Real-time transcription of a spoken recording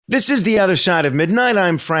This is The Other Side of Midnight.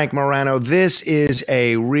 I'm Frank Morano. This is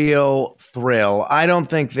a real thrill. I don't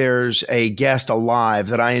think there's a guest alive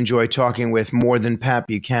that I enjoy talking with more than Pat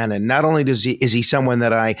Buchanan. Not only is he someone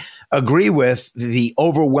that I agree with the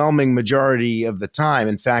overwhelming majority of the time.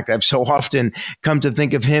 In fact, I've so often come to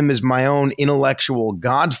think of him as my own intellectual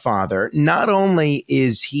godfather. Not only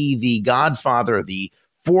is he the godfather, the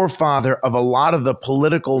forefather of a lot of the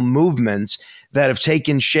political movements that have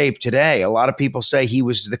taken shape today. A lot of people say he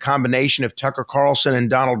was the combination of Tucker Carlson and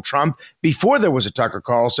Donald Trump before there was a Tucker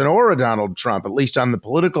Carlson or a Donald Trump, at least on the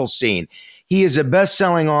political scene. He is a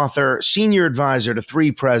best-selling author, senior advisor to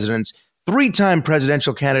 3 presidents, 3-time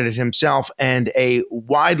presidential candidate himself, and a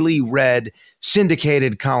widely read,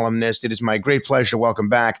 syndicated columnist. It is my great pleasure to welcome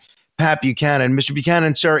back Pat Buchanan. Mr.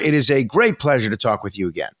 Buchanan, sir, it is a great pleasure to talk with you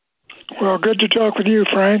again. Well, good to talk with you,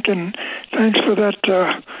 Frank, and thanks for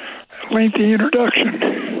that lengthy introduction.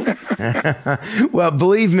 Well,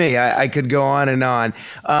 believe me, I could go on and on.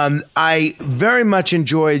 I very much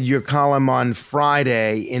enjoyed your column on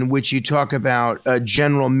Friday in which you talk about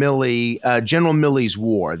General Milley's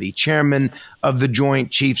war, the chairman of the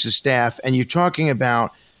Joint Chiefs of Staff, and you're talking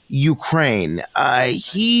about Ukraine.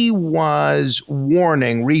 He was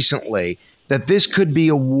warning recently that this could be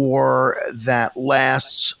a war that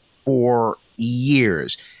lasts for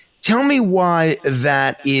years. Tell me why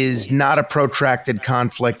that is not a protracted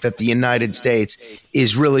conflict that the United States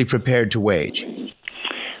is really prepared to wage.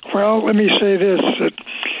 Well, let me say this, that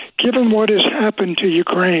given what has happened to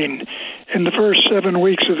Ukraine in the first 7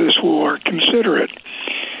 weeks of this war, consider it.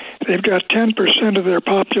 They've got 10% of their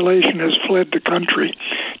population has fled the country.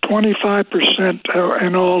 25%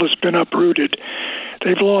 in all has been uprooted.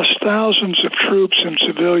 They've lost thousands of troops and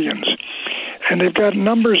civilians. And they've got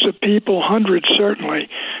numbers of people, hundreds certainly,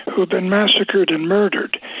 who have been massacred and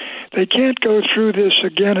murdered. They can't go through this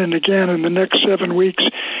again and again in the next 7 weeks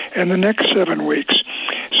and the next 7 weeks.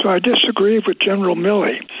 So I disagree with General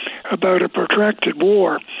Milley about a protracted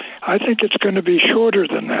war. I think it's going to be shorter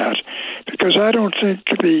than that, because I don't think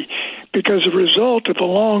because a result of a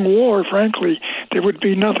long war, frankly, there would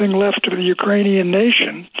be nothing left of the Ukrainian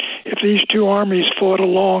nation if these two armies fought a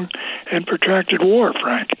long and protracted war,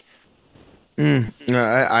 Frank.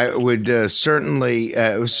 I would certainly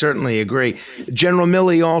agree. General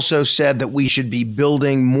Milley also said that we should be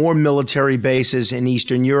building more military bases in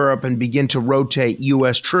Eastern Europe and begin to rotate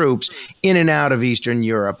U.S. troops in and out of Eastern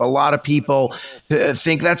Europe. A lot of people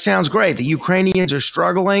think that sounds great. The Ukrainians are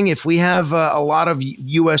struggling. If we have a lot of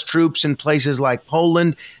U.S. troops in places like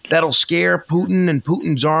Poland, that'll scare Putin and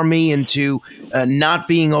Putin's army into not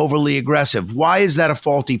being overly aggressive. Why is that a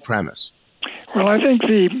faulty premise? Well, I think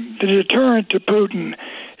the deterrent to Putin,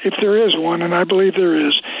 if there is one, and I believe there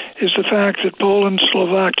is the fact that Poland,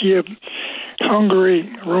 Slovakia, Hungary,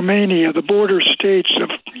 Romania, the border states of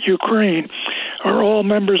Ukraine, are all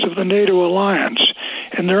members of the NATO alliance,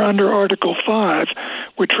 and they're under Article 5,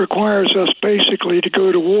 which requires us basically to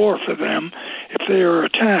go to war for them if they are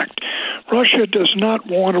attacked. Russia does not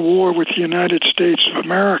want a war with the United States of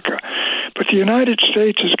America, but the United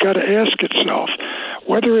States has got to ask itself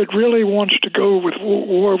whether it really wants to go with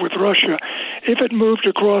war with Russia if it moved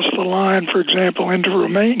across the line, for example, into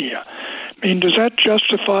Romania. I mean, does that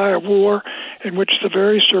justify a war in which the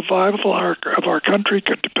very survival of our country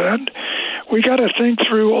could depend? We got to think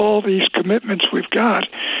through all these commitments we've got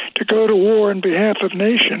to go to war on behalf of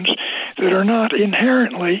nations that are not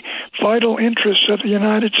inherently vital interests of the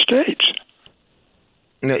United States.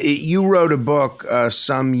 You wrote a book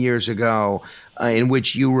some years ago in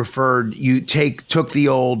which you took the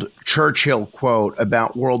old Churchill quote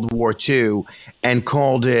about World War II and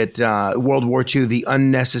called it World War II, the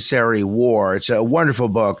unnecessary war. It's a wonderful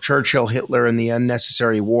book, Churchill, Hitler, and the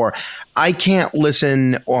Unnecessary War. I can't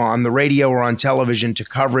listen on the radio or on television to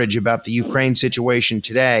coverage about the Ukraine situation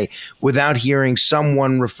today without hearing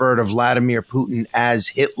someone refer to Vladimir Putin as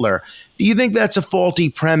Hitler. Do you think that's a faulty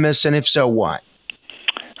premise, and if so, why?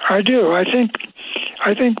 I do. I think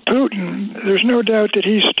Putin, there's no doubt that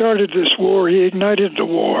he started this war, he ignited the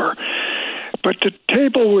war, but the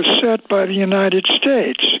table was set by the United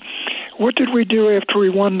States. What did we do after we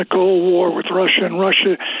won the Cold War with Russia, and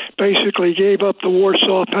Russia basically gave up the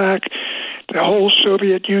Warsaw Pact? The whole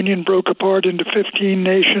Soviet Union broke apart into 15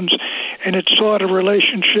 nations, and it sought a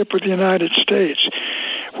relationship with the United States.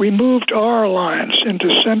 We moved our alliance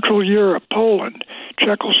into Central Europe, Poland,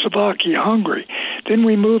 Czechoslovakia, Hungary. Then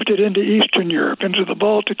we moved it into Eastern Europe, into the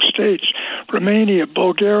Baltic states, Romania,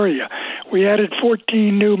 Bulgaria. We added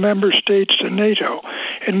 14 new member states to NATO.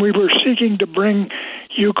 and we were seeking to bring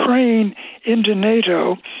Ukraine into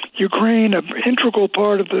NATO, Ukraine, an integral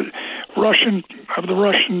part of the Russian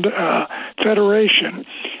Federation,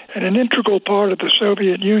 and an integral part of the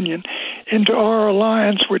Soviet Union, into our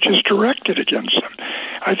alliance, which is directed against them.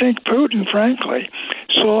 I think Putin, frankly,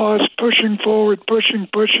 saw us pushing forward, pushing,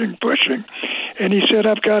 and he said,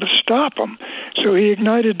 I've got to stop them. So he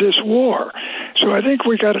ignited this war. So I think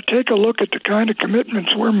we got to take a look at the kind of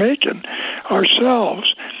commitments we're making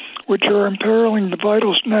ourselves, which are imperiling the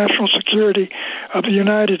vital national security of the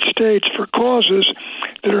United States for causes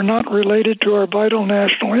that are not related to our vital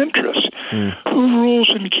national interests. Who rules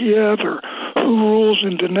in Kiev, or who rules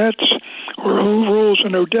in Donetsk, or who rules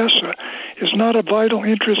in Odessa is not a vital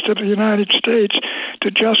interest of the United States to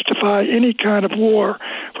justify any kind of war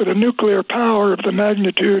with a nuclear power of the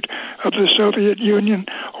magnitude of the Soviet Union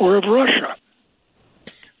or of Russia.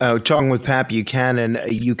 Talking with Pat Buchanan,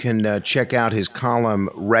 you can check out his column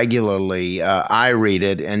regularly. I read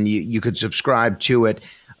it, and you could subscribe to it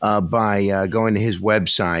by going to his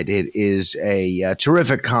website. It is a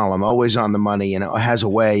terrific column, always on the money, and it has a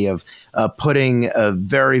way of putting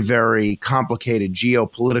very, very complicated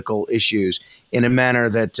geopolitical issues in a manner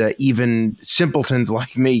that even simpletons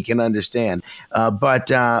like me can understand.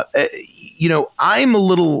 But I'm a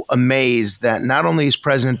little amazed that not only is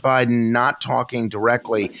President Biden not talking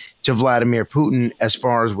directly to Vladimir Putin, as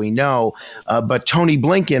far as we know, but Tony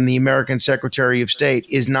Blinken, the American Secretary of State,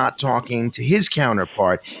 is not talking to his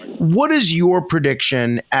counterpart. What is your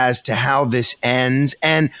prediction as to how this ends,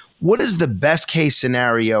 and what is the best case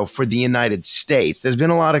scenario for the United States? There's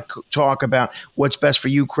been a lot of talk about what's best for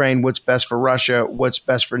Ukraine, what's best for Russia, what's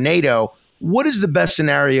best for NATO. What is the best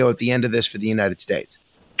scenario at the end of this for the United States?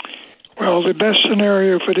 Well, the best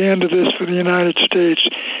scenario for the end of this for the United States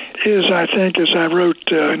is, I think, as I wrote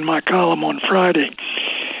in my column on Friday,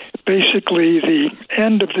 basically the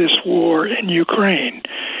end of this war in Ukraine.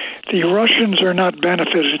 The Russians are not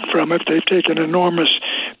benefited from it. They've taken enormous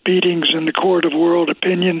beatings in the court of world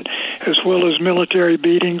opinion, as well as military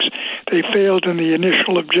beatings. They failed in the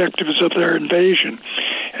initial objectives of their invasion.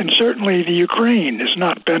 And certainly the Ukraine has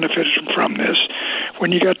not benefited from this.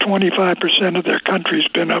 When you got 25% of their country's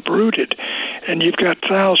been uprooted, and you've got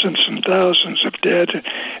thousands and thousands of dead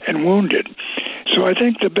and wounded. So I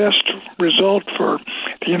think the best result for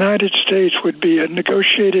the United States would be a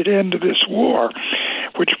negotiated end to this war,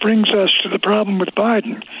 which brings us to the problem with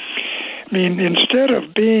Biden. I mean, instead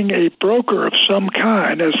of being a broker of some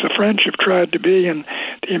kind, as the French have tried to be and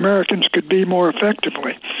the Americans could be more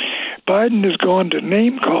effectively, Biden has gone to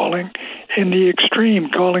name-calling in the extreme,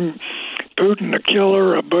 calling Putin a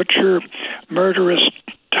killer, a butcher, murderous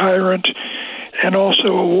tyrant, and also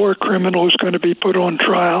a war criminal who's going to be put on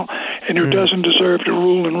trial and who doesn't deserve to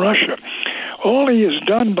rule in Russia. All he has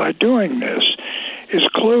done by doing this is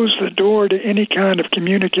close the door to any kind of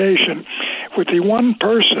communication with the one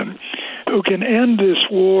person who can end this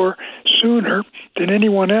war sooner than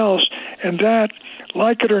anyone else, and that,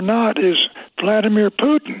 like it or not, is Vladimir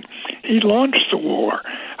Putin. He launched the war.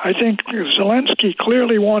 I think Zelensky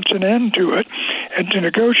clearly wants an end to it and to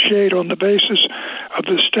negotiate on the basis of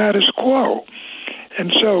the status quo.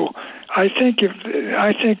 And so I think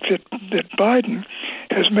that Biden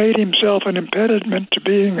has made himself an impediment to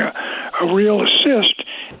being a real assist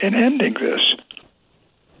in ending this.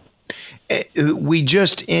 We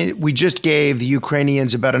just gave the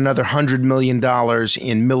Ukrainians about another $100 million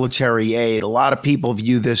in military aid. A lot of people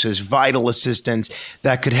view this as vital assistance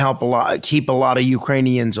that could help keep a lot of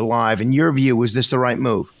Ukrainians alive. In your view, is this the right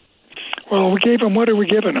move? Well, what are we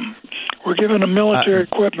giving them? We're giving them military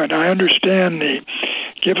equipment. I understand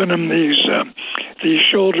giving them these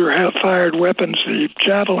shoulder-fired weapons, the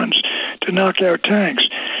javelins, to knock out tanks.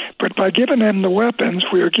 But by giving them the weapons,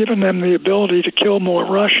 we are giving them the ability to kill more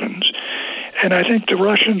Russians. And I think the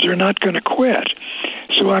Russians are not going to quit.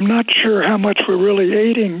 So I'm not sure how much we're really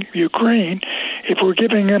aiding Ukraine if we're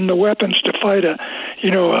giving them the weapons to fight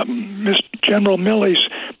General Milley's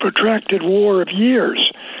protracted war of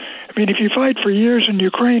years. I mean, if you fight for years in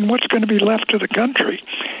Ukraine, what's going to be left to the country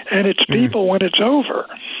and its people when it's over?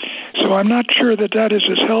 So I'm not sure that is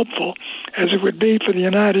as helpful as it would be for the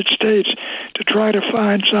United States to try to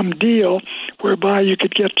find some deal whereby you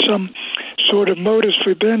could get some sort of modus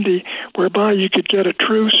vivendi, whereby you could get a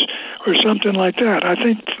truce or something like that. I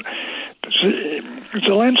think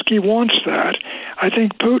Zelensky wants that. I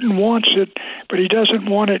think Putin wants it, but he doesn't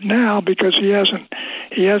want it now because he hasn't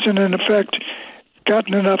in effect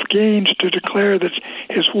gotten enough gains to declare that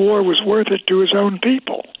his war was worth it to his own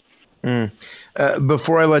people. Mm.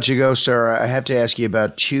 Before I let you go, sir, I have to ask you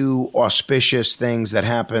about two auspicious things that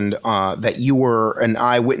happened that you were an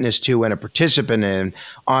eyewitness to and a participant in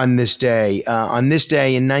on this day. On this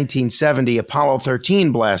day in 1970, Apollo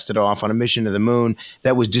 13 blasted off on a mission to the moon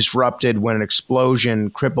that was disrupted when an explosion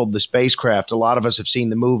crippled the spacecraft. A lot of us have seen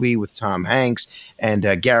the movie with Tom Hanks and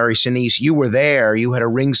Gary Sinise. You were there. You had a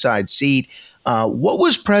ringside seat. What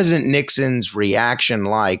was President Nixon's reaction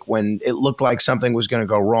like when it looked like something was going to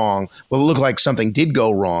go wrong? Well, it looked like something did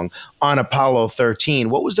go wrong on Apollo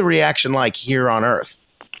 13. What was the reaction like here on Earth?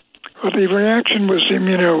 Well, the reaction was,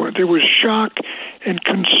 there was shock and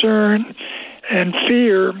concern and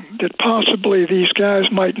fear that possibly these guys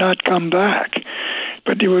might not come back.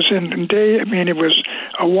 But it was it was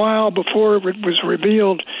a while before it was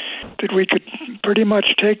revealed that we could pretty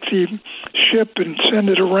much take the ship and send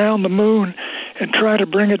it around the moon and try to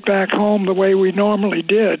bring it back home the way we normally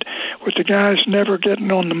did, with the guys never getting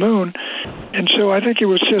on the moon. And so I think it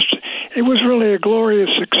was really a glorious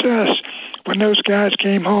success when those guys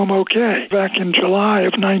came home okay back in July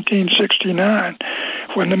of 1969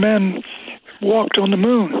 when the men walked on the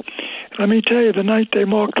moon. Let me tell you, the night they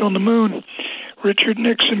walked on the moon, Richard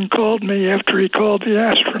Nixon called me after he called the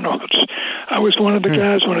astronauts. I was one of the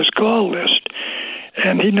guys on his call list.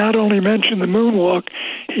 And he not only mentioned the moonwalk,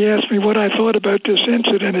 he asked me what I thought about this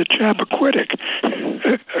incident at Chappaquiddick,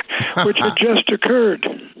 which had just occurred.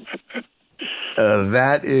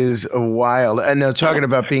 That is wild. And now, talking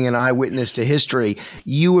about being an eyewitness to history,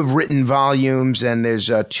 you have written volumes, and there's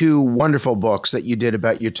two wonderful books that you did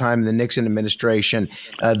about your time in the Nixon administration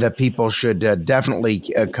that people should definitely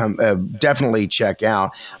check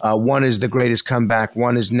out. One is The Greatest Comeback.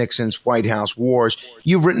 One is Nixon's White House Wars.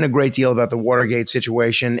 You've written a great deal about the Watergate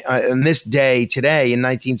situation. On this day, today, in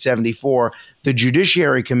 1974, the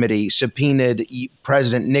Judiciary Committee subpoenaed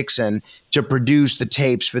President Nixon to produce the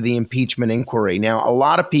tapes for the impeachment inquiry. Now, a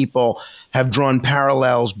lot of people have drawn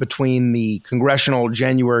parallels between the Congressional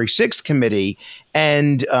January 6th Committee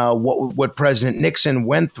and what President Nixon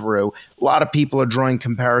went through. A lot of people are drawing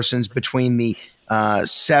comparisons between the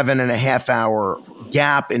 7.5-hour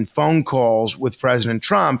gap in phone calls with President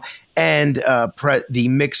Trump and the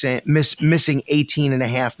missing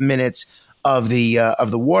 18.5 minutes of the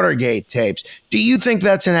Watergate tapes. Do you think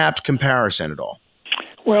that's an apt comparison at all?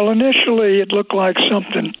 Well, initially it looked like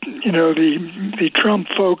something, the Trump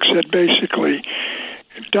folks had basically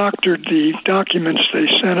doctored the documents they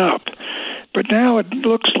sent up. But now it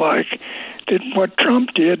looks like that what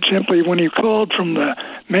Trump did, simply when he called from the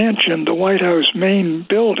mansion, the White House main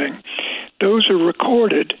building, those are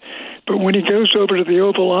recorded. But when he goes over to the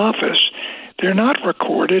Oval Office, they're not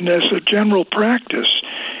recorded as a general practice.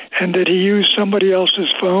 And that he used somebody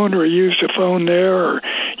else's phone, or he used a phone there, or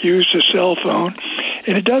used a cell phone.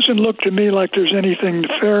 And it doesn't look to me like there's anything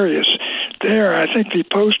nefarious there. I think the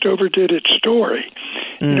Post overdid its story.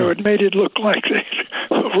 It made it look like they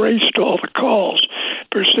erased all the calls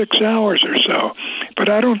for 6 hours or so. But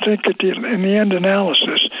I don't think that in the end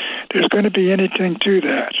analysis, there's going to be anything to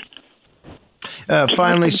that.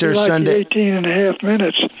 Finally, sir, like Sunday. 18.5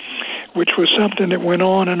 minutes, which was something that went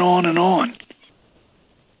on and on and on.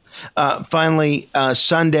 Finally,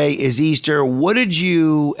 Sunday is Easter. What did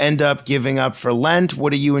you end up giving up for Lent?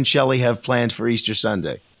 What do you and Shelley have planned for Easter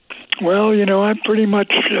Sunday? Well, I'm pretty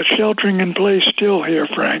much sheltering in place still here,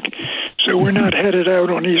 Frank. So we're not headed out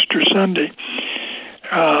on Easter Sunday,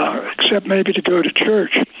 except maybe to go to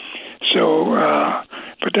church. So,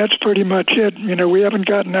 but that's pretty much it. We haven't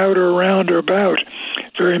gotten out or around or about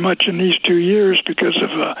very much in these 2 years because of,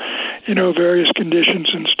 various conditions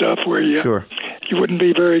and stuff where you wouldn't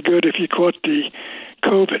be very good if you caught the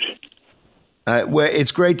COVID. Well,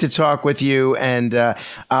 it's great to talk with you, and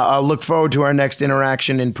I'll look forward to our next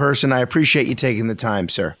interaction in person. I appreciate you taking the time,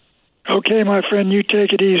 sir. Okay, my friend, you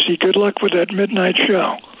take it easy. Good luck with that midnight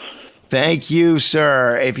show. Thank you,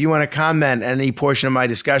 sir. If you want to comment on any portion of my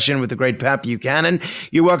discussion with the great Pat Buchanan,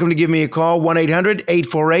 you're welcome to give me a call,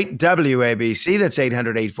 1-800-848-WABC. That's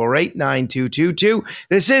 800-848-9222.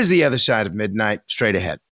 This is The Other Side of Midnight. Straight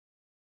ahead.